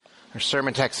Our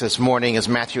sermon text this morning is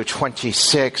Matthew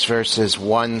 26, verses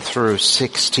 1 through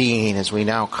 16, as we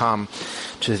now come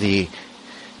to the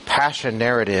passion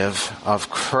narrative of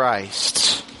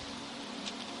Christ.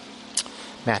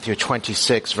 Matthew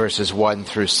 26, verses 1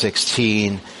 through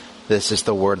 16. This is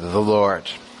the word of the Lord.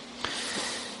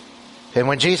 And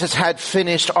when Jesus had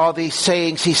finished all these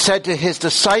sayings, he said to his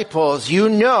disciples, "You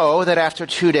know that after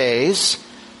 2 days,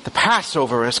 the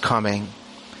Passover is coming,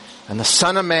 and the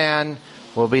Son of Man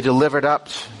will be delivered up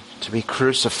to be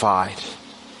crucified."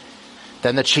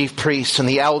 Then the chief priests and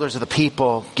the elders of the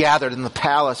people gathered in the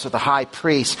palace of the high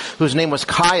priest, whose name was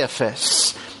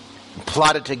Caiaphas, and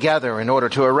plotted together in order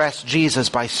to arrest Jesus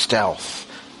by stealth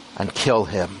and kill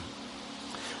him.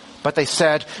 But they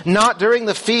said, "Not during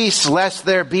the feast, lest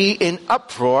there be an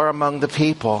uproar among the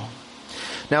people."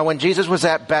 Now when Jesus was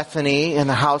at Bethany in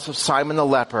the house of Simon the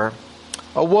leper,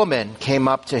 a woman came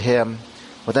up to him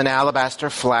with an alabaster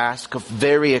flask of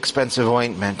very expensive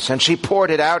ointment, and she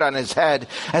poured it out on his head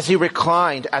as he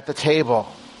reclined at the table.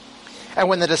 And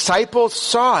when the disciples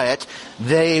saw it,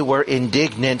 they were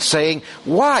indignant, saying,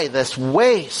 "Why this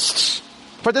waste?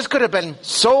 For this could have been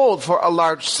sold for a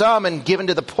large sum and given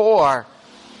to the poor."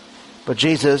 But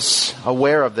Jesus,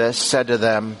 aware of this, said to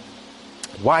them,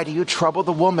 "Why do you trouble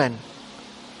the woman?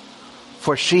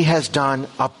 For she has done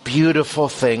a beautiful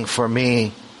thing for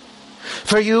me.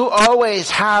 For you always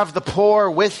have the poor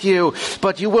with you,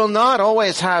 but you will not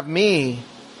always have me.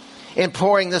 In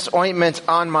pouring this ointment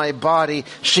on my body,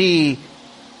 she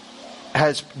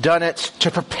has done it to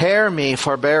prepare me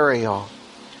for burial.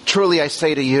 Truly I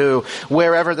say to you,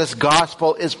 wherever this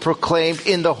gospel is proclaimed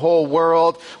in the whole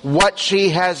world, what she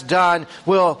has done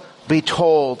will be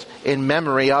told in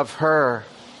memory of her."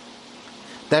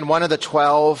 Then one of the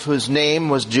 12, whose name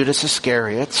was Judas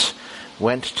Iscariot,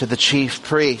 went to the chief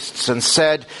priests and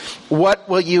said, "What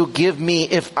will you give me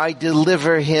if I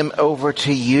deliver him over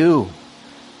to you?"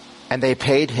 And they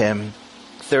paid him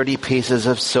 30 pieces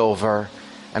of silver.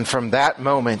 And from that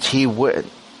moment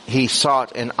he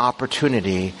sought an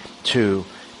opportunity to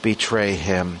betray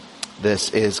him. This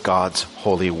is God's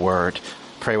holy word.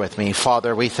 Pray with me.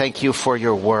 Father, we thank you for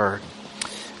your word.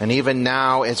 And even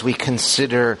now, as we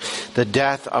consider the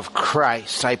death of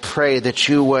Christ, I pray that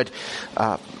you would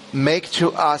make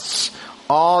to us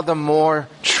all the more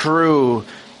true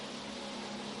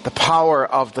the power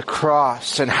of the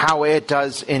cross and how it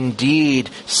does indeed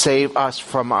save us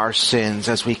from our sins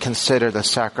as we consider the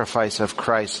sacrifice of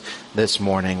Christ this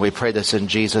morning. We pray this in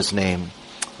Jesus' name.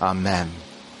 Amen.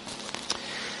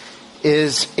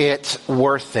 Is it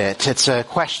worth it? It's a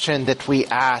question that we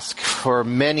ask for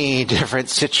many different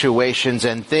situations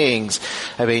and things.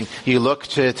 I mean, you look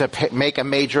to make a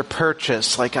major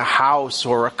purchase like a house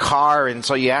or a car, and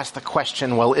so you ask the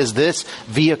question, well, is this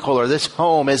vehicle or this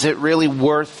home, is it really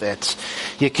worth it?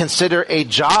 You consider a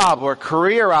job or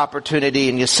career opportunity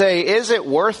and you say, is it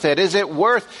worth it? Is it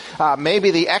worth maybe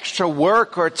the extra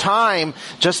work or time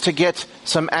just to get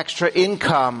some extra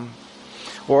income?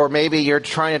 Or maybe you're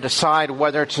trying to decide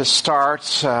whether to start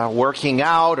working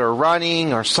out or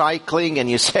running or cycling, and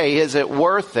you say, is it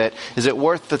worth it? Is it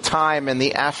worth the time and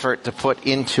the effort to put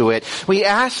into it? We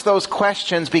ask those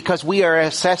questions because we are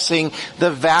assessing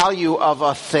the value of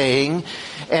a thing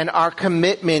and our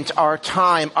commitment, our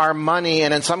time, our money,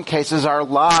 and in some cases our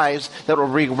lives that will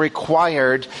be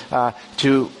required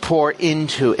to pour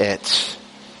into it.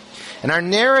 And our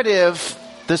narrative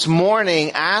this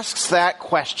morning asks that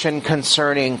question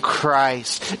concerning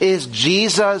Christ. Is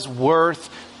Jesus worth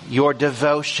your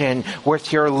devotion,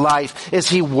 worth your life? Is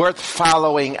he worth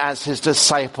following as his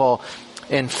disciple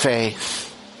in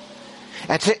faith?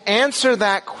 And to answer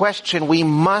that question, we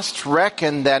must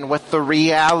reckon then with the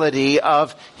reality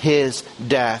of his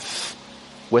death,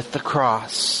 with the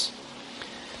cross.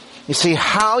 You see,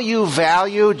 how you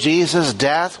value Jesus'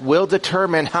 death will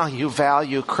determine how you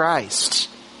value Christ.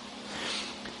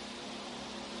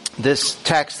 This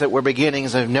text that we're beginning,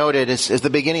 as I've noted, is the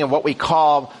beginning of what we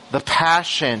call the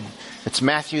Passion. It's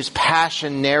Matthew's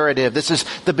Passion narrative. This is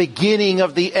the beginning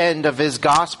of the end of his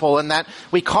gospel, and that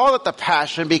we call it the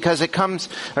Passion because it comes,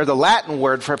 or the Latin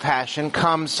word for passion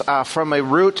comes from a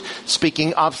root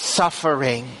speaking of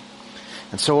suffering.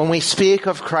 And so when we speak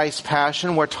of Christ's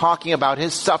passion, we're talking about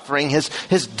his suffering, his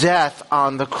death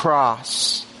on the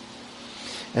cross.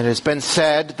 It has been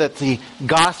said that the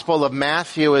Gospel of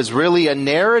Matthew is really a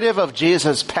narrative of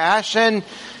Jesus' passion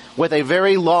with a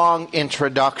very long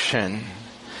introduction.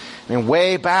 And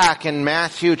way back in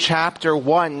Matthew chapter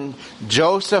 1,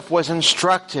 Joseph was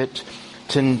instructed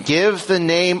to give the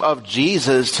name of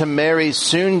Jesus to Mary's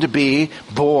soon-to-be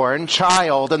born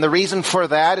child. And the reason for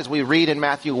that, as we read in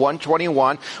Matthew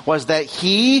 1:21, was that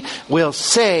he will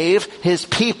save his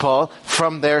people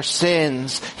from their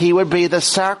sins. He would be the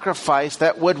sacrifice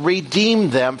that would redeem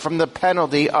them from the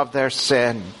penalty of their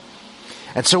sin.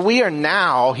 And so we are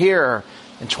now here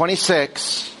in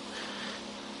 26,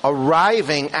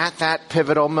 arriving at that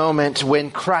pivotal moment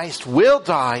when Christ will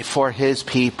die for his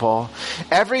people.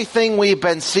 Everything we've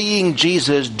been seeing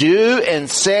Jesus do and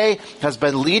say has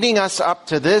been leading us up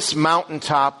to this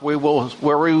mountaintop where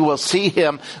we will see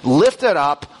him lifted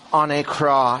up on a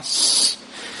cross.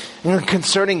 And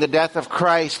concerning the death of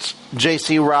Christ,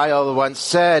 J.C. Ryle once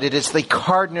said, "It is the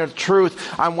cardinal truth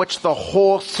on which the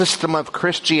whole system of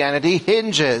Christianity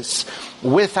hinges.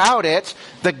 Without it,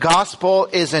 the gospel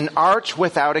is an arch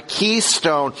without a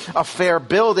keystone, a fair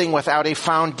building without a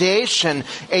foundation,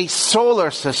 a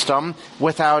solar system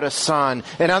without a sun."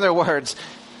 In other words,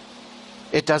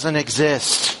 it doesn't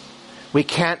exist. We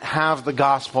can't have the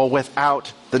gospel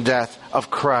without the death of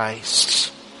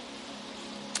Christ.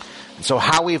 So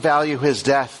how we value his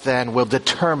death then will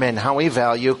determine how we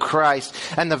value Christ.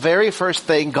 And the very first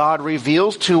thing God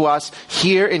reveals to us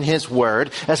here in his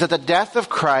word is that the death of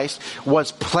Christ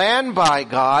was planned by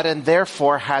God and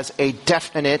therefore has a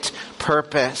definite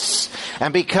purpose.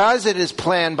 And because it is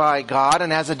planned by God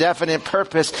and has a definite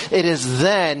purpose, it is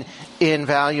then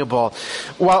invaluable.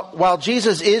 While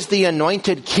Jesus is the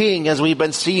anointed king, as we've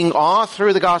been seeing all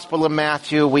through the Gospel of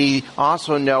Matthew, we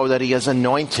also know that he is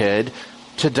anointed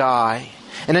to die.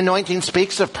 And anointing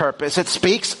speaks of purpose. It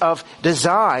speaks of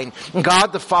design.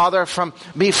 God the Father from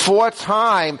before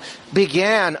time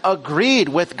began, agreed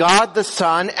with God the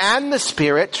Son and the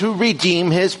Spirit to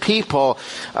redeem his people.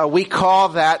 We call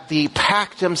that the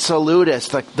Pactum Salutis,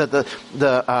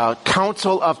 the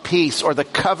Council of Peace, or the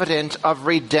Covenant of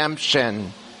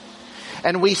Redemption.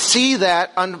 And we see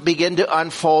that begin to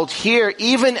unfold here,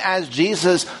 even as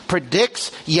Jesus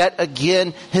predicts yet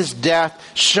again his death,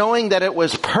 showing that it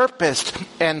was purposed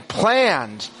and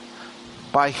planned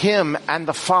by him and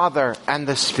the Father and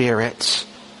the Spirit.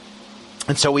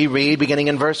 And so we read, beginning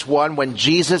in verse 1, when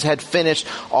Jesus had finished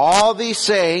all these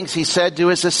sayings, he said to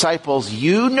his disciples,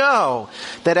 "You know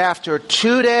that after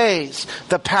 2 days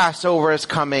the Passover is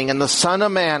coming and the Son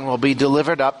of Man will be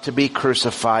delivered up to be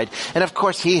crucified." And of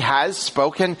course he has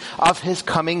spoken of his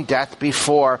coming death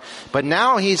before, but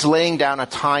now he's laying down a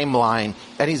timeline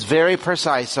and he's very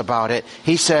precise about it.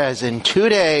 He says, in 2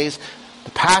 days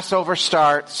the Passover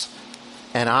starts,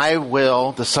 and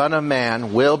the Son of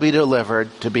Man, will be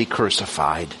delivered to be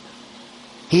crucified.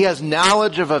 He has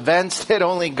knowledge of events that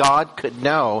only God could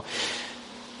know.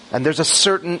 And there's a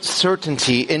certain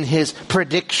certainty in his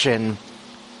prediction.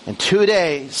 In 2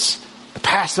 days, the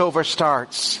Passover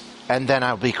starts, and then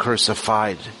I'll be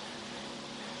crucified.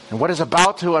 And what is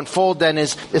about to unfold then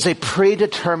is a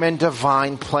predetermined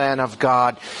divine plan of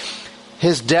God.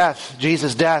 His death,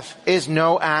 Jesus' death, is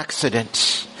no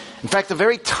accident. In fact, the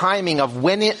very timing of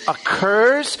when it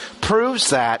occurs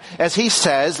proves that, as he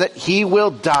says that he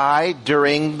will die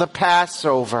during the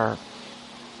Passover.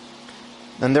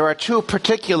 And there are two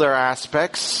particular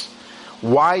aspects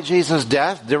why Jesus'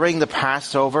 death during the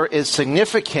Passover is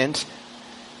significant,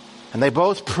 and they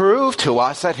both prove to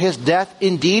us that his death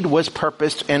indeed was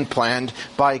purposed and planned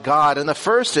by God. And the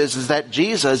first is that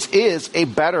Jesus is a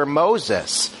better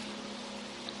Moses.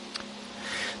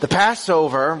 The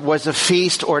Passover was a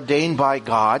feast ordained by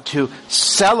God to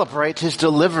celebrate his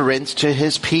deliverance to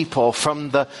his people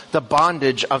from the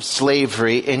bondage of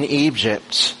slavery in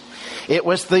Egypt. It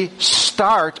was the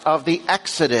start of the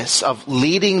Exodus, of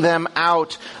leading them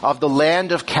out of the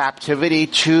land of captivity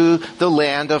to the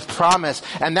land of promise.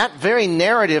 And that very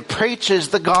narrative preaches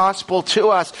the gospel to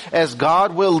us as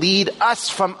God will lead us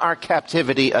from our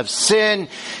captivity of sin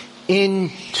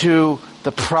into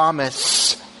the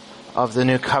promise of the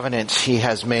new covenant he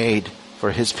has made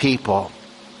for his people.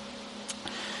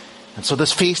 And so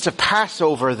this feast of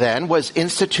Passover then was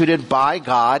instituted by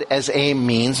God as a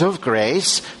means of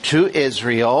grace to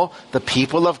Israel, the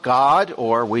people of God,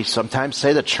 or we sometimes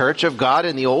say the church of God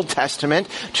in the Old Testament,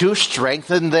 to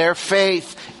strengthen their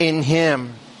faith in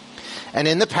him. And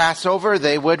in the Passover,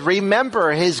 they would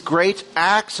remember his great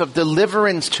acts of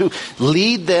deliverance to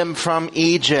lead them from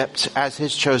Egypt as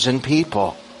his chosen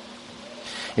people.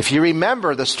 If you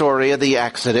remember the story of the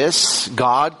Exodus,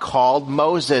 God called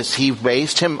Moses. He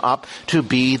raised him up to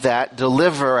be that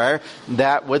deliverer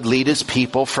that would lead his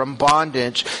people from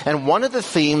bondage. And one of the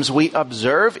themes we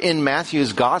observe in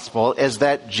Matthew's gospel is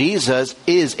that Jesus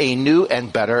is a new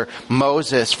and better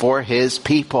Moses for his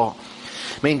people.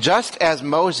 I mean, just as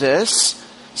Moses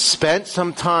spent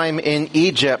some time in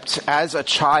Egypt as a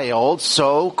child,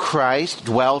 so Christ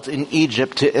dwelt in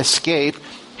Egypt to escape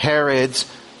Herod's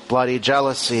bloody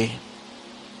jealousy.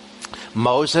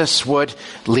 Moses would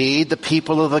lead the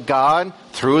people of the God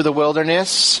through the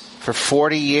wilderness for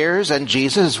 40 years, and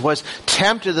Jesus was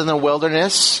tempted in the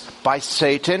wilderness by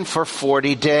Satan for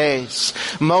 40 days.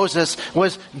 Moses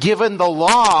was given the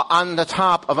law on the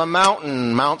top of a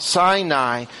mountain, Mount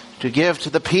Sinai, to give to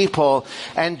the people.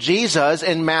 And Jesus,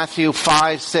 in Matthew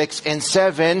 5, 6, and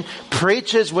 7,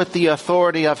 preaches with the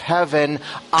authority of heaven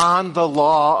on the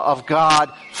law of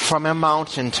God from a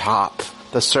mountaintop,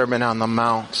 the Sermon on the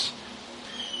Mount.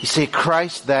 You see,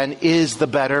 Christ then is the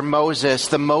better Moses,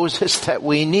 the Moses that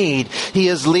we need. He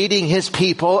is leading his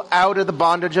people out of the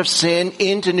bondage of sin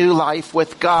into new life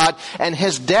with God. And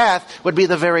his death would be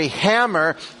the very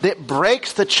hammer that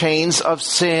breaks the chains of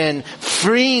sin,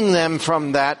 freeing them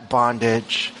from that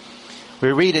bondage.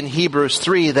 We read in Hebrews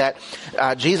 3 that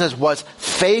Jesus was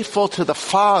faithful to the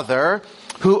Father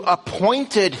who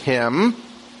appointed him,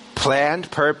 planned,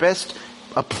 purposed,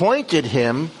 appointed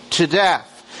him to death.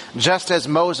 Just as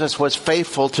Moses was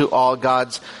faithful to all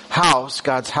God's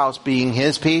house being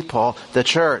his people, the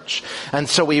church. And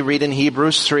so we read in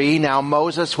Hebrews 3, now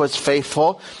Moses was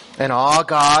faithful in all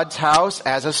God's house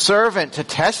as a servant to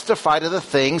testify to the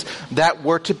things that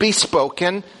were to be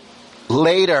spoken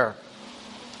later.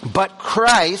 But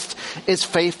Christ is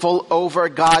faithful over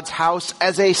God's house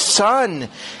as a son,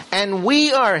 and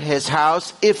we are his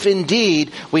house if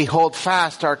indeed we hold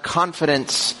fast our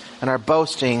confidence and our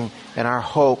boasting and our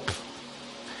hope.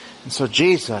 And so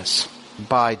Jesus,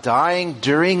 by dying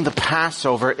during the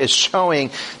Passover, is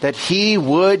showing that he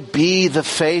would be the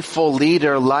faithful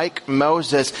leader like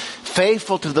Moses,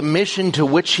 faithful to the mission to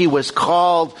which he was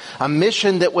called, a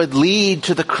mission that would lead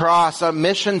to the cross, a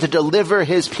mission to deliver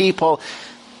his people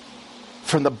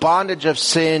from the bondage of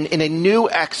sin in a new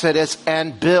exodus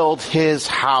and build his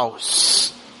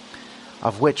house,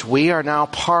 of which we are now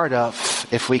part of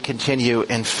if we continue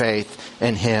in faith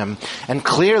in him. And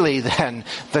clearly then,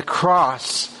 the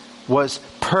cross was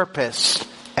purposed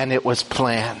and it was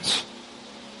planned.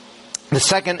 The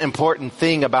second important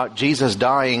thing about Jesus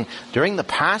dying during the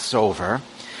Passover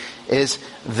is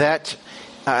that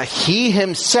he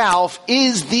himself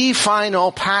is the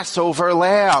final Passover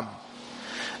lamb.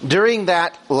 During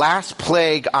that last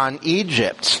plague on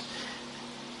Egypt,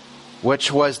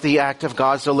 which was the act of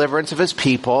God's deliverance of his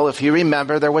people, if you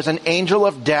remember, there was an angel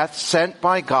of death sent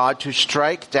by God to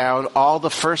strike down all the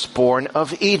firstborn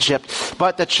of Egypt.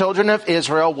 But the children of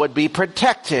Israel would be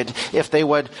protected if they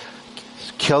would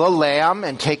kill a lamb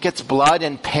and take its blood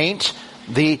and paint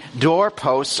the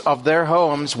doorposts of their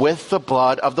homes with the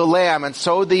blood of the lamb. And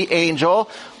so the angel,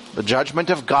 the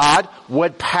judgment of God,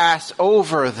 would pass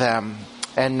over them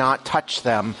and not touch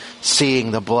them,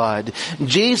 seeing the blood.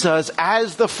 Jesus,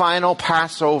 as the final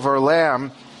Passover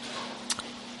lamb,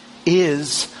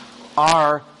 is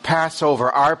our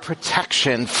Passover, our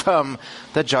protection from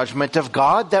the judgment of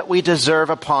God that we deserve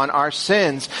upon our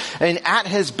sins. And at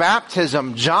his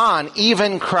baptism, John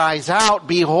even cries out,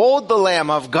 "Behold the Lamb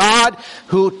of God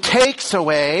who takes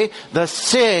away the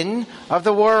sin of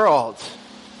the world."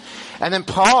 And then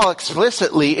Paul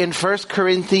explicitly in 1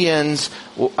 Corinthians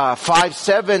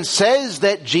 5:7 says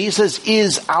that Jesus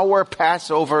is our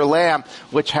Passover lamb,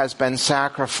 which has been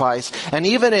sacrificed. And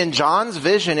even in John's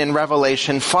vision in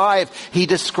Revelation 5, he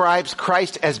describes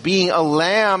Christ as being a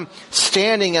lamb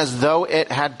standing as though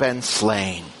it had been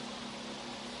slain.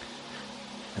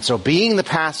 And so being the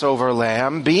Passover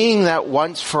lamb, being that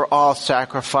once for all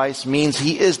sacrifice, means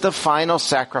he is the final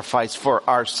sacrifice for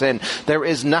our sin. There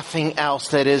is nothing else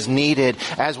that is needed.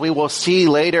 As we will see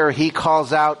later, he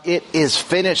calls out, "It is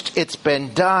finished. It's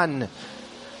been done."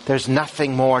 There's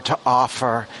nothing more to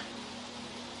offer.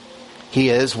 He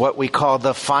is what we call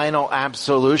the final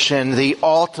absolution, the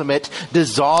ultimate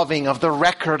dissolving of the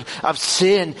record of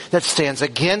sin that stands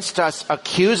against us,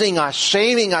 accusing us,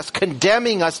 shaming us,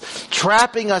 condemning us,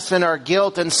 trapping us in our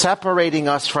guilt and separating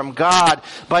us from God.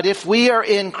 But if we are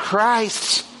in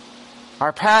Christ,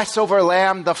 our Passover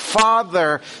lamb, the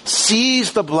Father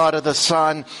sees the blood of the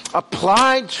Son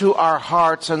applied to our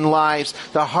hearts and lives,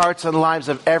 the hearts and lives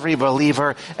of every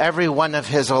believer, every one of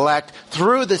his elect,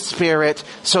 through the Spirit,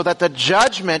 so that the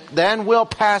judgment then will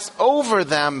pass over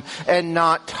them and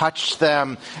not touch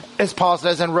them. As Paul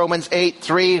says in Romans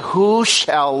 8:3, who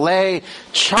shall lay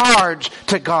charge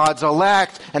to God's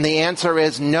elect? And the answer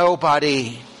is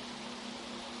nobody.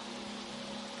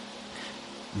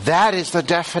 That is the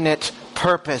definite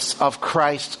purpose of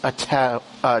Christ's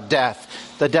death,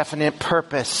 the definite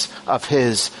purpose of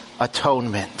his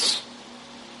atonement.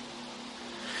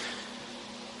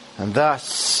 And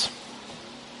thus,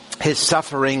 his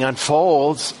suffering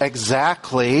unfolds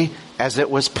exactly as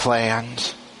it was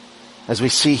planned. As we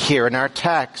see here in our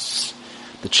text,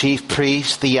 the chief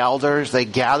priests, the elders, they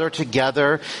gather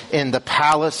together in the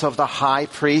palace of the high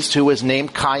priest, who was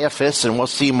named Caiaphas, and we'll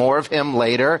see more of him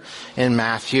later in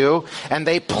Matthew. And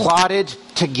they plotted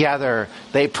together.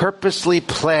 They purposely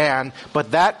planned,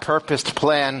 but that purposed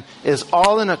plan is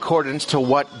all in accordance to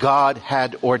what God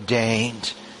had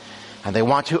ordained. And they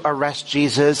want to arrest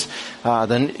Jesus. The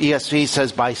ESV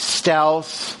says by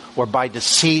stealth or by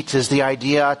deceit is the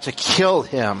idea, to kill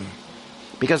him.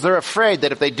 Because they're afraid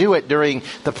that if they do it during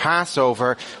the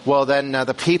Passover, well then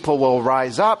the people will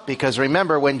rise up. Because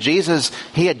remember, when Jesus,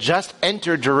 he had just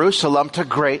entered Jerusalem to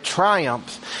great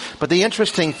triumph. But the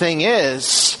interesting thing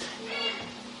is,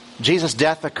 Jesus'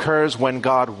 death occurs when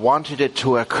God wanted it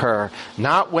to occur,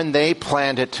 not when they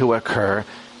planned it to occur.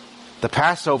 The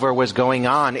Passover was going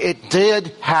on. It did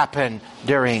happen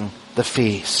during the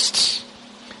feast.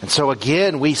 And so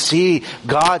again, we see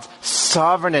God's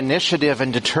sovereign initiative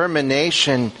and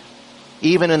determination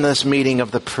even in this meeting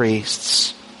of the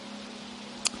priests.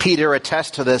 Peter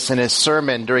attests to this in his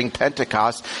sermon during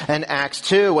Pentecost in Acts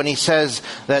 2 when he says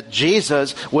that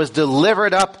Jesus was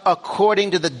delivered up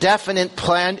according to the definite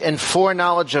plan and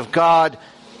foreknowledge of God.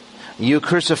 You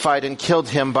crucified and killed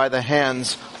him by the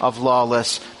hands of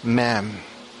lawless men.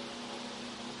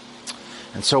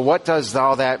 And so what does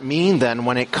all that mean then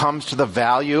when it comes to the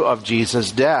value of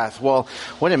Jesus' death? Well,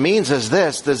 what it means is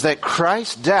this, is that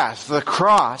Christ's death, the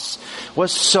cross,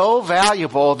 was so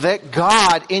valuable that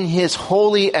God, in his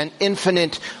holy and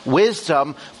infinite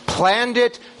wisdom, planned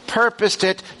it, purposed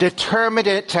it, determined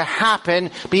it to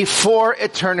happen before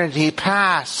eternity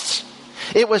passed.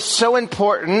 It was so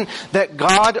important that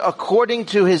God, according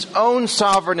to his own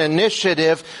sovereign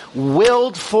initiative,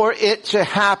 willed for it to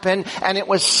happen. And it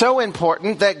was so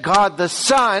important that God the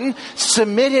Son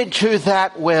submitted to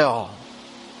that will.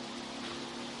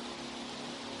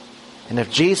 And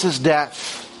if Jesus'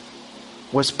 death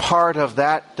was part of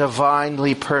that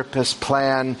divinely purposed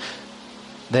plan,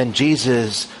 then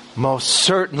Jesus most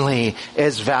certainly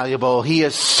is valuable. He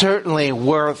is certainly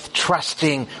worth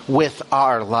trusting with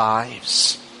our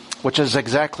lives, which is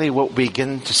exactly what we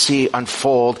begin to see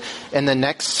unfold in the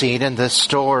next scene in this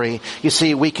story. You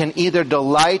see, we can either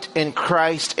delight in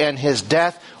Christ and his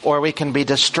death, or we can be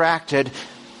distracted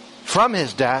from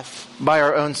his death by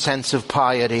our own sense of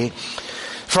piety.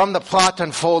 From the plot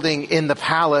unfolding in the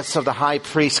palace of the high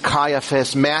priest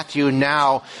Caiaphas, Matthew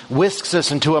now whisks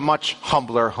us into a much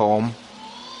humbler home.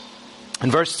 In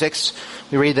verse 6,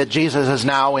 we read that Jesus is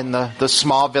now in the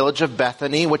small village of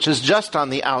Bethany, which is just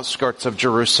on the outskirts of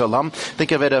Jerusalem.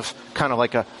 Think of it as kind of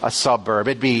like a suburb.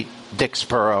 It'd be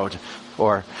Dixboro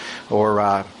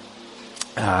or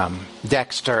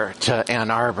Dexter to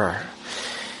Ann Arbor.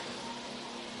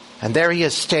 And there he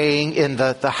is staying in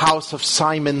the house of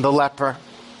Simon the leper.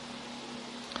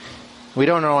 We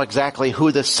don't know exactly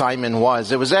who this Simon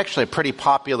was. It was actually a pretty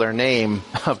popular name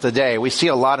of the day. We see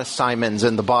a lot of Simons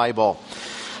in the Bible.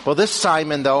 Well, this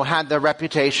Simon, though, had the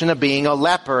reputation of being a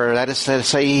leper. That is to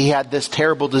say, he had this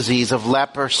terrible disease of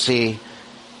leprosy.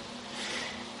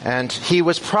 And he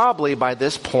was probably, by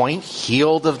this point,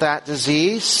 healed of that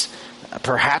disease,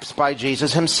 perhaps by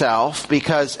Jesus himself,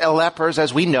 because lepers,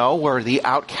 as we know, were the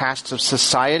outcasts of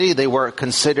society. They were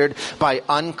considered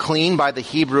unclean by the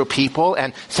Hebrew people.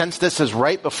 And since this is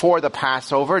right before the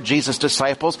Passover, Jesus'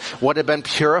 disciples would have been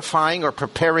purifying or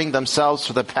preparing themselves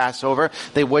for the Passover.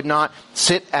 They would not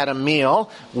sit at a meal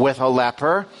with a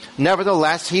leper.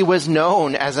 Nevertheless, he was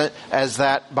known as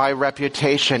that by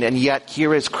reputation. And yet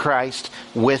here is Christ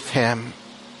with him,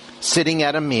 sitting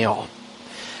at a meal.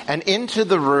 And into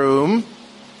the room,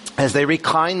 as they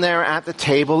recline there at the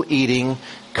table eating,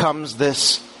 comes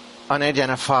this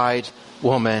unidentified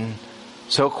woman,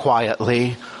 so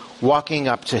quietly, walking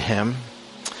up to him.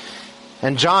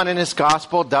 And John in his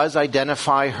gospel does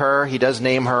identify her. He does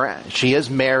name her. She is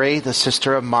Mary, the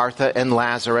sister of Martha and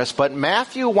Lazarus. But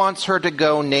Matthew wants her to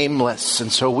go nameless.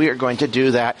 And so we are going to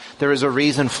do that. There is a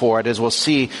reason for it, as we'll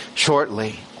see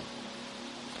shortly.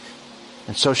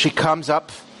 And so she comes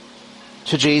up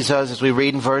to Jesus, as we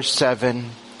read in verse 7,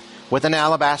 with an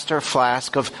alabaster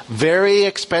flask of very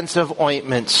expensive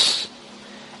ointments,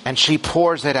 and she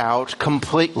pours it out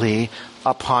completely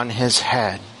upon his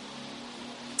head.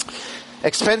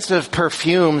 Expensive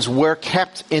perfumes were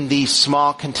kept in these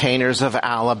small containers of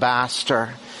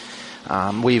alabaster.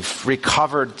 We've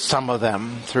recovered some of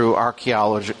them through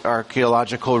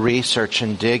archaeological research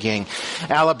and digging.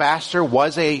 Alabaster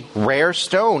was a rare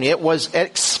stone. It was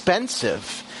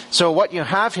expensive. So what you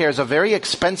have here is a very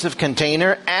expensive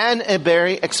container and a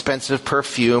very expensive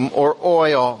perfume or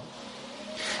oil.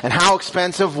 And how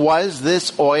expensive was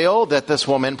this oil that this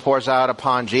woman pours out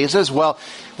upon Jesus? Well,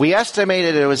 we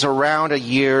estimated it was around a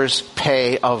year's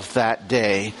pay of that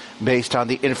day, based on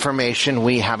the information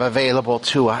we have available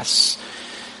to us.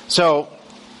 So,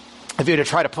 if you were to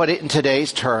try to put it in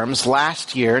today's terms,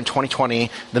 last year in 2020,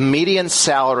 the median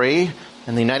salary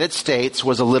in the United States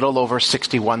was a little over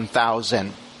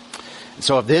 $61,000.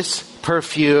 So if this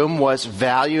perfume was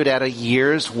valued at a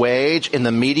year's wage, in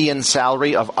the median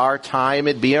salary of our time,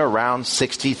 it'd be around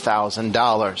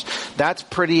 $60,000. That's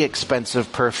pretty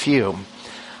expensive perfume.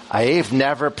 I've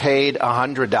never paid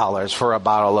 $100 for a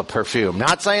bottle of perfume.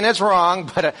 Not saying it's wrong,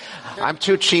 but I'm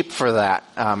too cheap for that.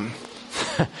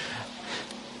 But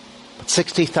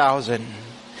 $60,000.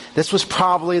 This was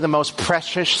probably the most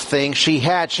precious thing she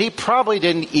had. She probably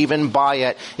didn't even buy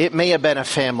it. It may have been a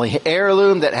family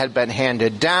heirloom that had been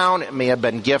handed down. It may have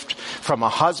been a gift from a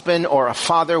husband or a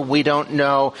father. We don't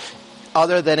know.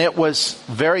 Other than it was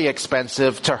very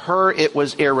expensive, to her it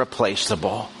was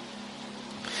irreplaceable.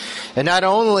 And not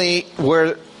only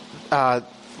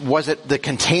was it the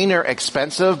container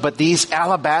expensive, but these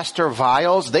alabaster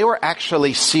vials, they were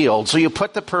actually sealed. So you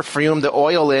put the perfume, the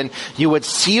oil in, you would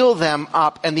seal them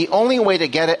up, and the only way to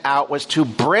get it out was to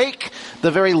break the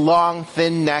very long,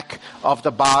 thin neck of the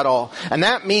bottle. And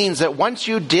that means that once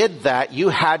you did that, you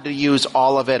had to use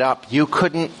all of it up. You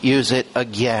couldn't use it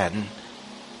again.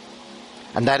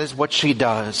 And that is what she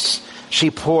does. She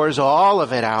pours all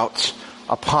of it out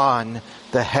upon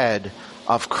the head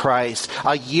of Christ.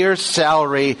 A year's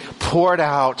salary poured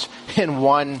out in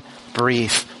one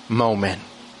brief moment.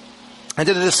 And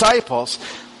to the disciples,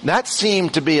 that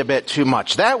seemed to be a bit too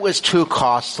much. That was too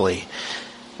costly.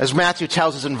 As Matthew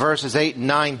tells us in verses 8 and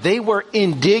 9, they were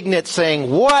indignant, saying,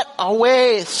 "What a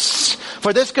waste!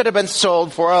 For this could have been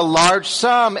sold for a large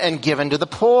sum and given to the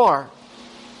poor."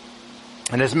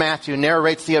 And as Matthew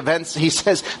narrates the events, he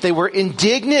says they were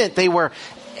indignant. They were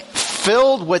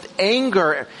filled with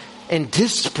anger and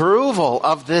disapproval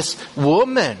of this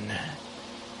woman.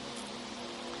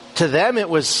 To them, it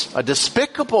was a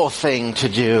despicable thing to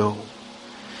do.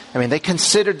 I mean, they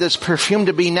considered this perfume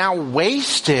to be now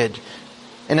wasted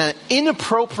in an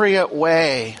inappropriate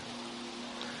way.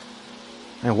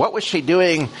 And what was she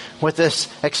doing with this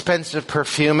expensive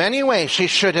perfume anyway? She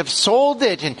should have sold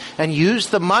it and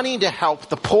used the money to help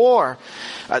the poor.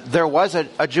 There was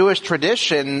a Jewish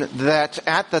tradition that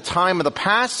at the time of the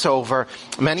Passover,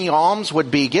 many alms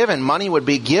would be given, money would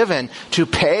be given to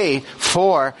pay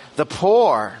for the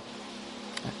poor.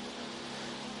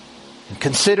 And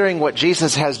considering what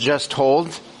Jesus has just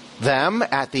told them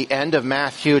at the end of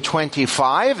Matthew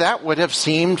 25, that would have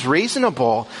seemed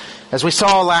reasonable. As we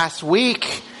saw last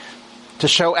week, to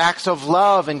show acts of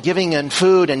love and giving and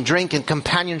food and drink and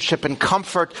companionship and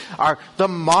comfort are the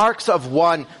marks of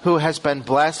one who has been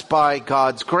blessed by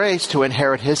God's grace to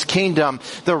inherit His kingdom.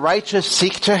 The righteous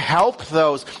seek to help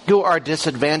those who are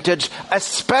disadvantaged,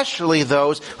 especially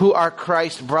those who are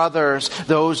Christ's brothers,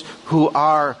 those who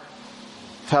are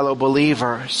fellow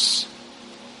believers.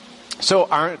 So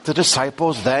aren't the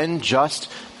disciples then just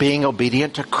being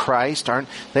obedient to Christ? Aren't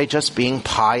they just being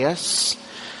pious?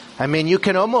 I mean, you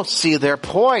can almost see their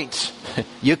point.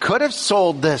 You could have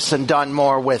sold this and done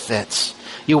more with it.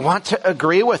 You want to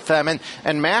agree with them,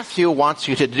 and Matthew wants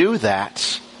you to do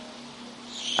that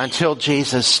until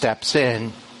Jesus steps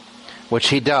in, which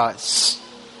He does.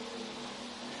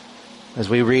 As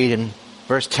we read in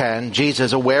verse 10,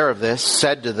 Jesus, aware of this,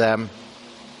 said to them,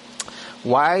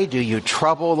 "Why do you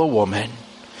trouble the woman?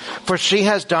 For she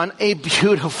has done a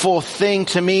beautiful thing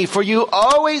to me. For you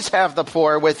always have the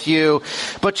poor with you,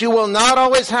 but you will not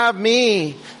always have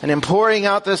me. And in pouring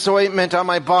out this ointment on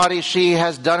my body, she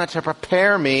has done it to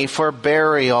prepare me for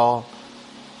burial."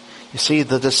 You see,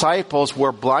 the disciples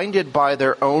were blinded by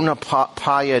their own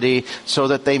piety so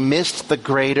that they missed the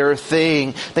greater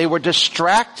thing. They were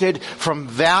distracted from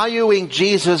valuing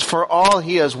Jesus for all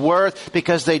He is worth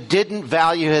because they didn't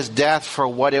value His death for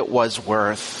what it was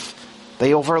worth.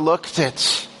 They overlooked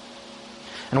it.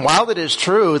 And while it is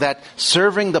true that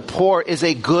serving the poor is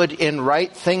a good and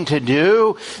right thing to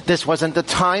do, this wasn't the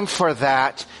time for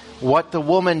that. What the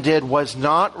woman did was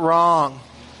not wrong.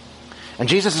 And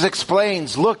Jesus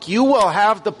explains, look, you will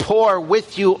have the poor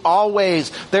with you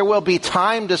always. There will be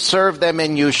time to serve them,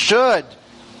 and you should.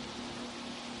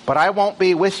 But I won't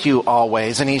be with you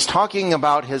always. And He's talking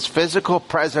about His physical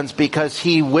presence because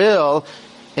He will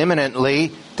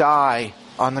imminently die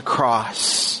on the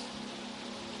cross.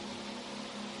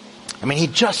 I mean, He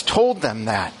just told them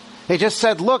that. He just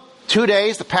said, look, 2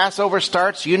 days, the Passover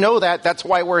starts. You know that. That's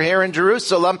why we're here in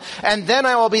Jerusalem. And then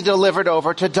I will be delivered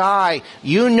over to die.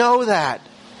 You know that.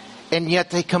 And yet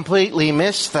they completely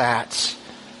miss that.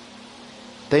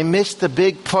 They miss the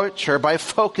big picture by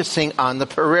focusing on the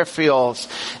peripherals.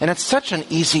 And it's such an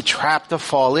easy trap to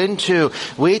fall into.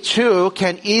 We too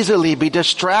can easily be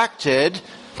distracted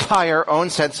by our own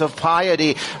sense of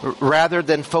piety rather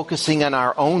than focusing on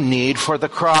our own need for the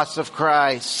cross of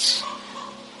Christ.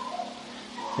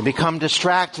 We become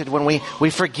distracted when we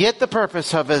forget the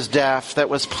purpose of his death that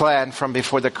was planned from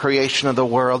before the creation of the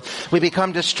world. We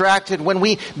become distracted when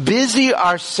we busy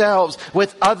ourselves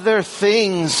with other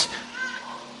things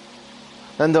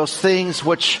than those things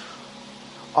which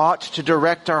ought to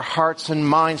direct our hearts and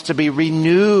minds to be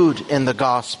renewed in the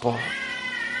gospel.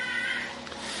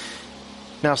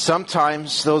 Now,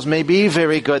 sometimes those may be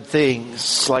very good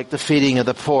things, like the feeding of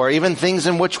the poor, even things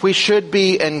in which we should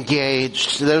be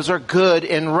engaged. Those are good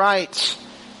and right.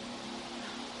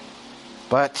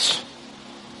 But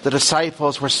the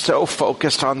disciples were so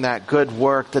focused on that good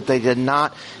work that they did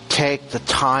not take the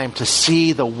time to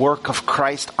see the work of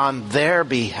Christ on their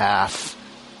behalf.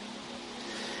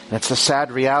 And it's the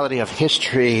sad reality of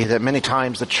history that many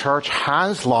times the church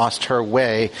has lost her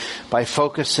way by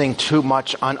focusing too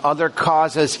much on other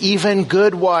causes, even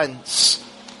good ones,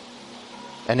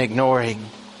 and ignoring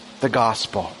the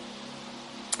gospel.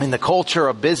 And the culture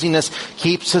of busyness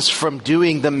keeps us from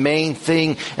doing the main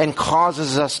thing and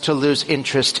causes us to lose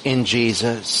interest in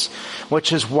Jesus,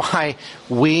 which is why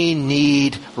we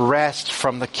need rest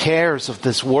from the cares of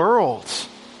this world.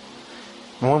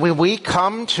 When we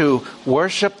come to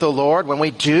worship the Lord, when we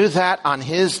do that on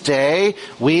his day,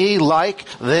 we, like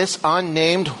this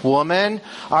unnamed woman,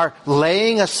 are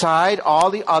laying aside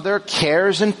all the other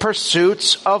cares and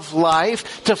pursuits of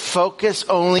life to focus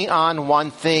only on one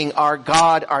thing: our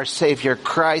God, our Savior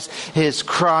Christ, his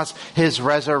cross, his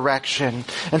resurrection.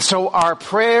 And so our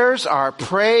prayers, our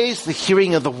praise, the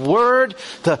hearing of the word,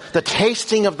 the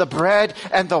tasting of the bread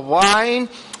and the wine,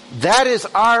 that is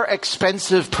our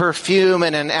expensive perfume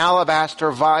in an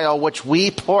alabaster vial which we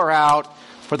pour out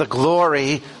for the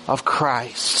glory of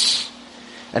Christ.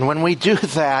 And when we do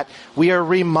that, we are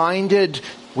reminded,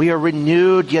 we are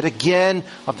renewed yet again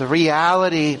of the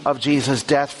reality of Jesus'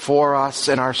 death for us,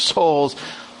 and our souls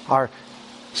are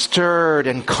stirred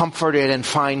and comforted and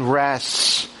find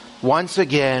rest once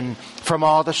again from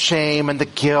all the shame and the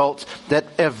guilt that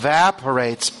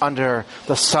evaporates under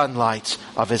the sunlight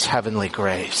of his heavenly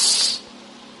grace.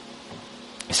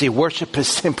 You see, worship is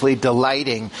simply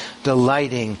delighting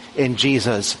in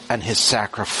Jesus and his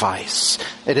sacrifice.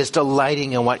 It is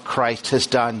delighting in what Christ has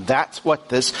done. That's what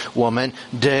this woman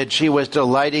did. She was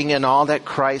delighting in all that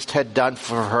Christ had done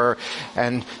for her,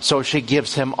 and so she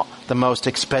gives him the most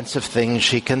expensive thing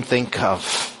she can think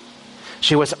of.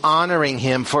 She was honoring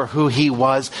him for who he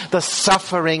was, the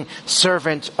suffering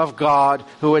servant of God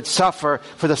who would suffer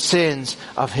for the sins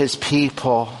of his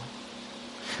people.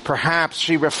 Perhaps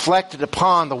she reflected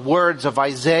upon the words of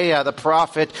Isaiah the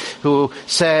prophet, who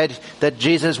said that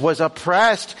Jesus was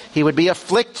oppressed, he would be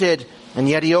afflicted, and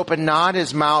yet he opened not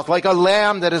his mouth, like a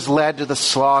lamb that is led to the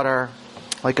slaughter.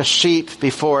 Like a sheep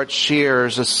before its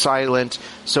shears is silent,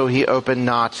 so he opened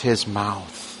not his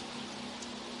mouth.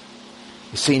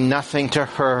 You see, nothing to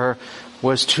her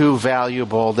was too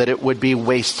valuable that it would be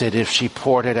wasted if she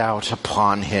poured it out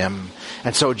upon him.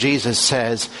 And so Jesus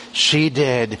says, she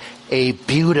did a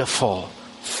beautiful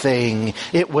thing.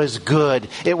 It was good.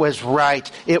 It was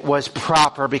right. It was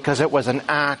proper because it was an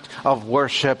act of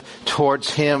worship towards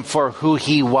him for who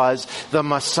he was, the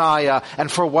Messiah,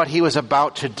 and for what he was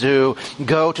about to do.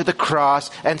 Go to the cross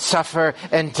and suffer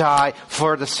and die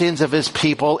for the sins of his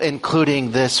people,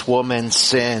 including this woman's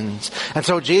sins. And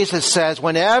so Jesus says,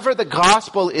 whenever the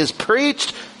gospel is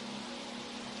preached,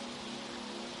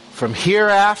 from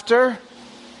hereafter,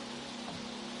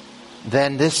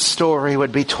 then this story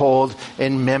would be told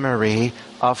in memory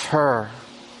of her.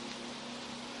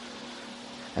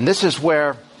 And this is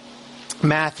where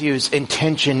Matthew's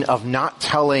intention of not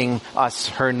telling us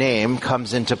her name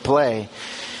comes into play.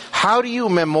 How do you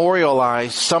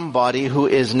memorialize somebody who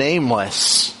is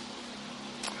nameless?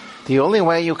 The only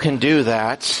way you can do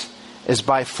that is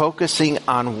by focusing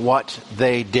on what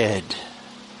they did.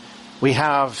 We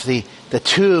have the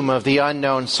tomb of the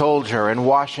unknown soldier in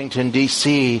Washington,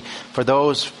 D.C. for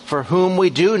those for whom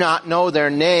we do not know their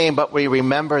name, but we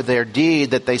remember their deed,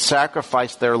 that they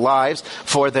sacrificed their lives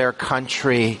for their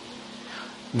country.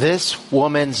 This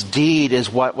woman's deed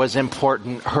is what was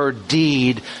important. Her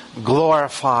deed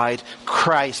glorified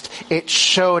Christ. It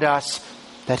showed us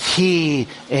that he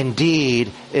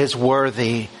indeed is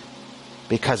worthy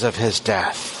because of his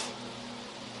death.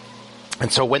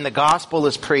 And so when the gospel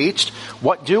is preached,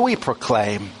 what do we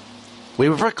proclaim? We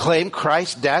proclaim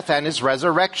Christ's death and his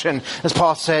resurrection. As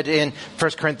Paul said in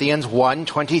 1 Corinthians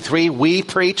 1:23, we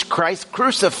preach Christ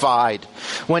crucified.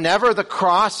 Whenever the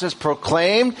cross is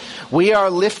proclaimed, we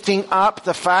are lifting up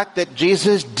the fact that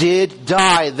Jesus did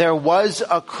die. There was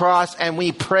a cross, and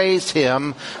we praise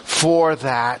him for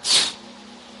that.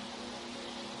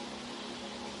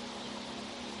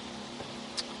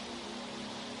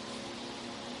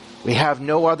 We have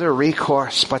no other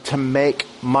recourse but to make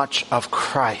much of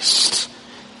Christ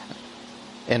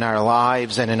in our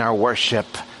lives and in our worship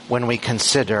when we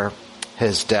consider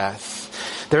his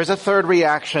death. There's a third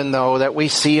reaction, though, that we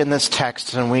see in this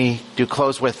text, and we do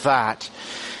close with that.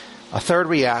 A third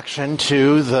reaction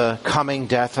to the coming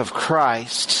death of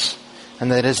Christ,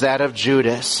 and that is that of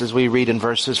Judas, as we read in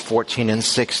verses 14 and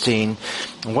 16.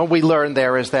 And what we learn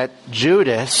there is that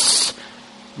Judas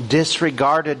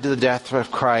disregarded the death of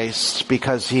Christ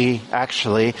because he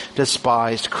actually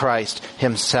despised Christ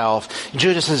himself.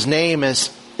 Judas's name is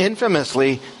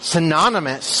infamously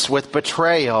synonymous with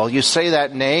betrayal. You say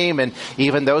that name, and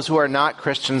even those who are not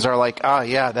Christians are like, oh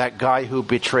yeah, that guy who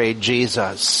betrayed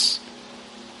Jesus.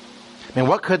 I mean,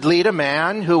 what could lead a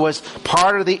man who was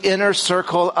part of the inner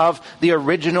circle of the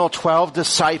original 12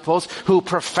 disciples, who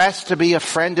professed to be a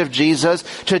friend of Jesus,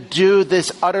 to do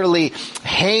this utterly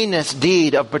heinous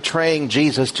deed of betraying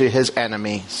Jesus to his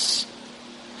enemies?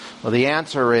 Well, the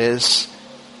answer is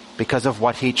because of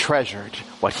what he treasured,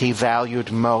 what he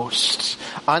valued most.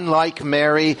 Unlike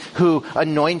Mary, who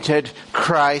anointed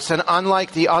Christ, and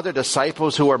unlike the other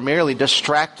disciples who were merely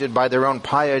distracted by their own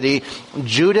piety,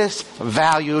 Judas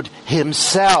valued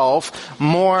himself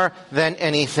more than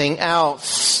anything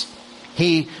else.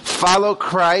 He followed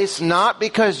Christ not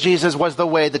because Jesus was the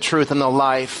way, the truth, and the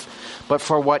life, but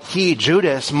for what he,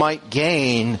 Judas, might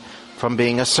gain from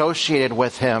being associated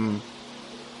with him.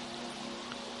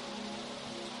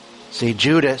 See,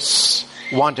 Judas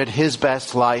wanted his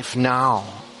best life now.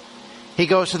 He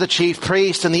goes to the chief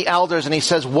priest and the elders and he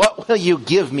says, what will you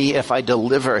give me if I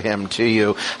deliver him to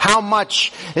you? How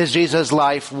much is Jesus'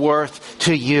 life worth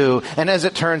to you? And as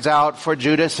it turns out, for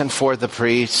Judas and for the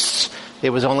priests, it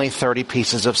was only 30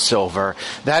 pieces of silver.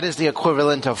 That is the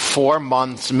equivalent of 4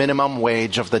 months minimum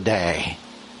wage of the day.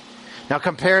 Now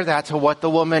compare that to what the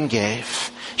woman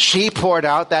gave. She poured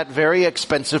out that very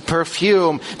expensive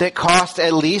perfume that cost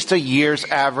at least a year's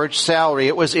average salary.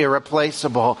 It was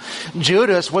irreplaceable.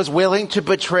 Judas was willing to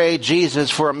betray Jesus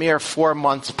for a mere 4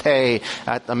 months' pay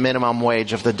at the minimum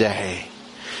wage of the day.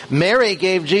 Mary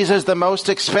gave Jesus the most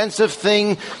expensive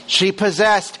thing she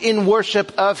possessed in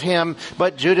worship of him,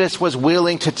 but Judas was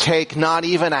willing to take not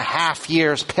even a half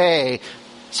year's pay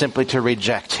simply to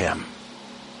reject him.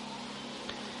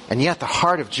 And yet the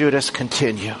heart of Judas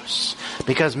continues,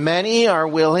 because many are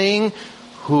willing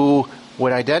who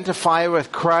would identify with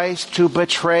Christ to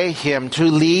betray him, to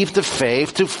leave the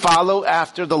faith, to follow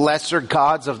after the lesser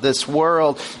gods of this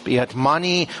world, be it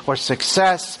money or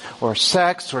success or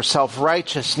sex or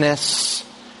self-righteousness.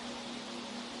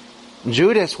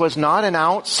 Judas was not an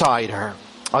outsider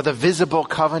of the visible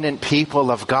covenant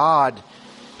people of God.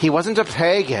 He wasn't a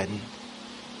pagan.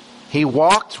 He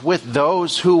walked with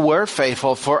those who were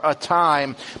faithful for a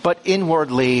time, but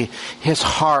inwardly his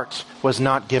heart was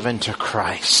not given to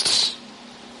Christ.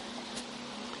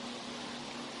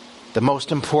 The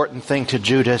most important thing to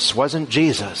Judas wasn't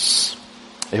Jesus.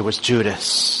 It was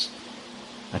Judas.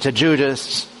 And to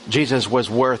Judas, Jesus was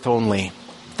worth only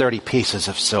 30 pieces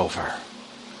of silver.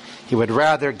 He would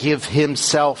rather give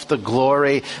himself the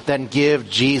glory than give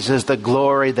Jesus the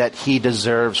glory that he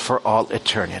deserves for all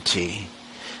eternity.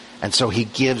 And so he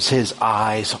gives his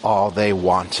eyes all they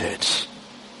wanted.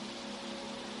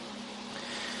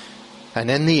 And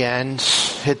in the end,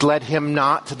 it led him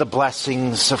not to the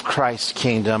blessings of Christ's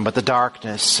kingdom, but the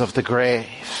darkness of the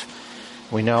grave.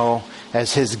 We know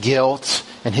as his guilt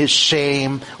and his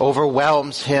shame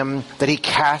overwhelms him that he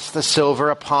casts the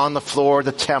silver upon the floor of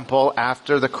the temple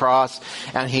after the cross,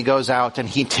 and he goes out and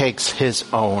he takes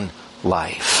his own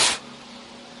life.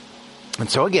 And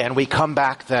so again, we come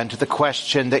back then to the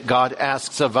question that God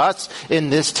asks of us in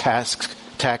this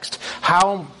text.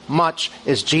 How much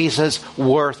is Jesus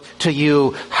worth to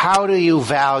you? How do you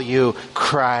value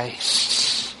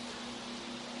Christ?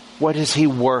 What is he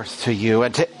worth to you?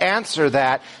 And to answer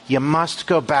that, you must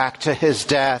go back to his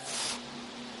death.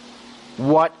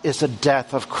 What is the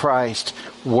death of Christ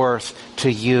worth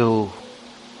to you?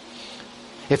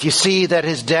 If you see that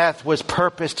his death was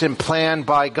purposed and planned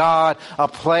by God, a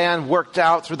plan worked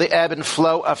out through the ebb and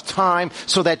flow of time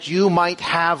so that you might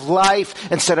have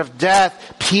life instead of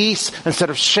death, peace instead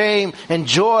of shame, and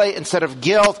joy instead of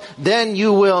guilt, then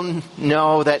you will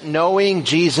know that knowing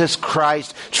Jesus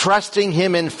Christ, trusting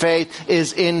him in faith,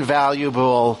 is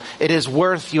invaluable. It is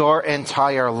worth your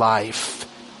entire life.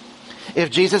 If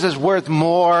Jesus is worth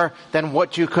more than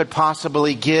what you could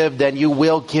possibly give, then you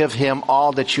will give him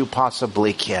all that you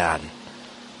possibly can.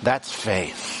 That's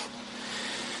faith.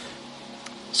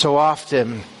 So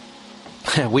often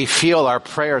we feel our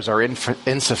prayers are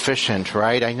insufficient,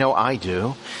 right? I know I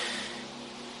do.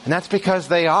 And that's because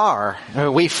they are.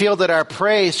 We feel that our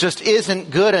praise just isn't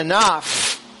good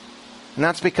enough. And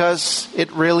that's because it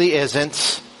really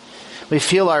isn't. We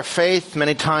feel our faith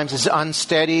many times is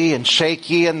unsteady and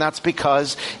shaky, and that's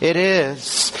because it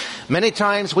is. Many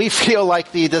times we feel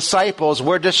like the disciples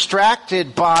were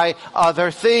distracted by other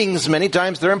things. Many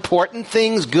times they're important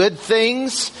things, good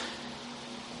things,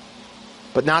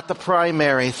 but not the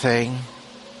primary thing.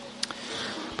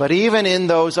 But even in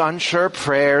those unsure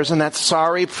prayers and that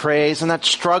sorry praise and that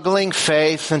struggling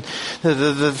faith and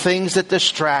the things that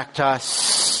distract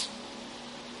us,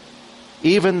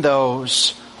 even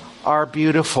those are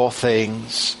beautiful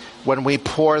things when we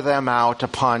pour them out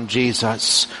upon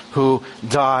Jesus, who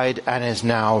died and is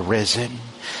now risen.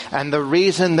 And the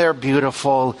reason they're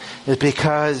beautiful is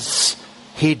because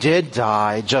he did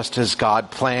die just as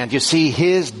God planned. You see,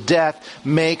 his death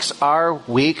makes our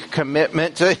weak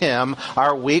commitment to him,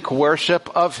 our weak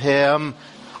worship of him,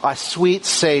 a sweet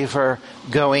savor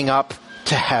going up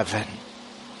to heaven.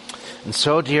 And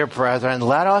so, dear brethren,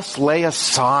 let us lay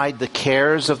aside the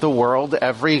cares of the world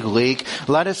every week.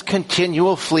 Let us continue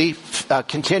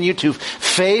to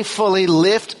faithfully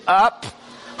lift up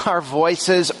our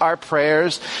voices, our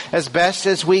prayers, as best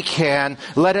as we can.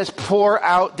 Let us pour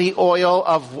out the oil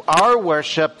of our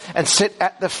worship and sit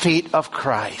at the feet of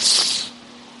Christ,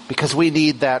 because we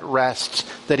need that rest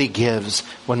that he gives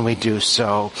when we do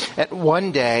so. And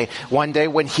one day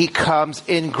when he comes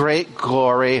in great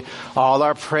glory, all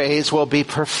our praise will be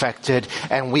perfected,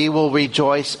 and we will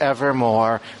rejoice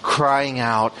evermore, crying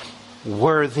out,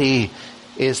 "Worthy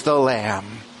is the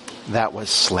Lamb that was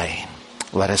slain."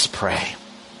 Let us pray.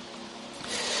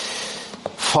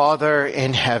 Father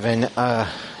in heaven,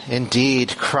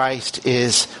 indeed, Christ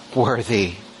is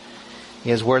worthy.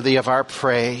 He is worthy of our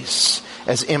praise,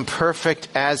 as imperfect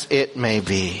as it may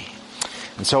be.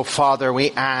 And so, Father, we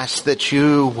ask that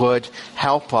you would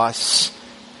help us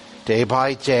day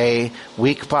by day,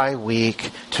 week by week,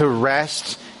 to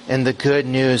rest in the good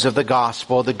news of the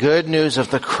gospel, the good news of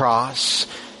the cross,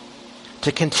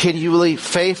 to continually,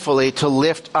 faithfully, to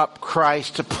lift up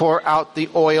Christ, to pour out the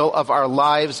oil of our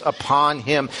lives upon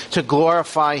him, to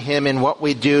glorify him in what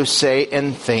we do, say,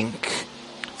 and think.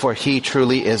 For he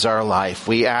truly is our life.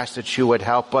 We ask that you would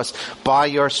help us by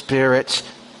your Spirit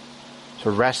to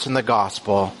rest in the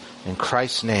gospel. In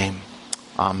Christ's name,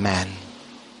 amen.